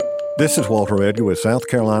This is Walter Edgar with South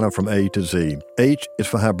Carolina from A to Z. H is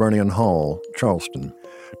for Hibernian Hall, Charleston.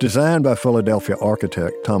 Designed by Philadelphia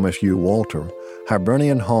architect Thomas U. Walter,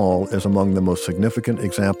 Hibernian Hall is among the most significant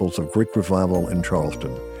examples of Greek revival in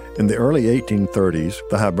Charleston. In the early 1830s,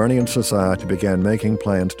 the Hibernian Society began making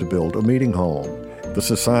plans to build a meeting hall. The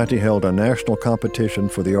society held a national competition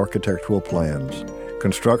for the architectural plans.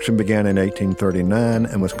 Construction began in 1839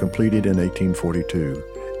 and was completed in 1842.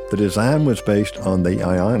 The design was based on the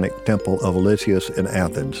Ionic Temple of Lysias in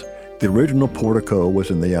Athens. The original portico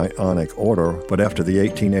was in the Ionic order, but after the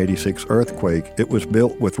 1886 earthquake, it was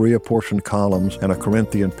built with reapportioned columns and a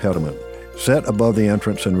Corinthian pediment. Set above the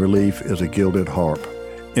entrance in relief is a gilded harp.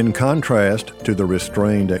 In contrast to the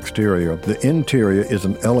restrained exterior, the interior is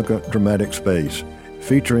an elegant, dramatic space,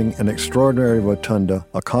 featuring an extraordinary rotunda,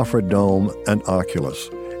 a coffered dome, and oculus.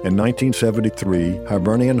 In 1973,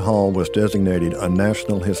 Hibernian Hall was designated a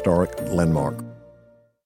National Historic Landmark.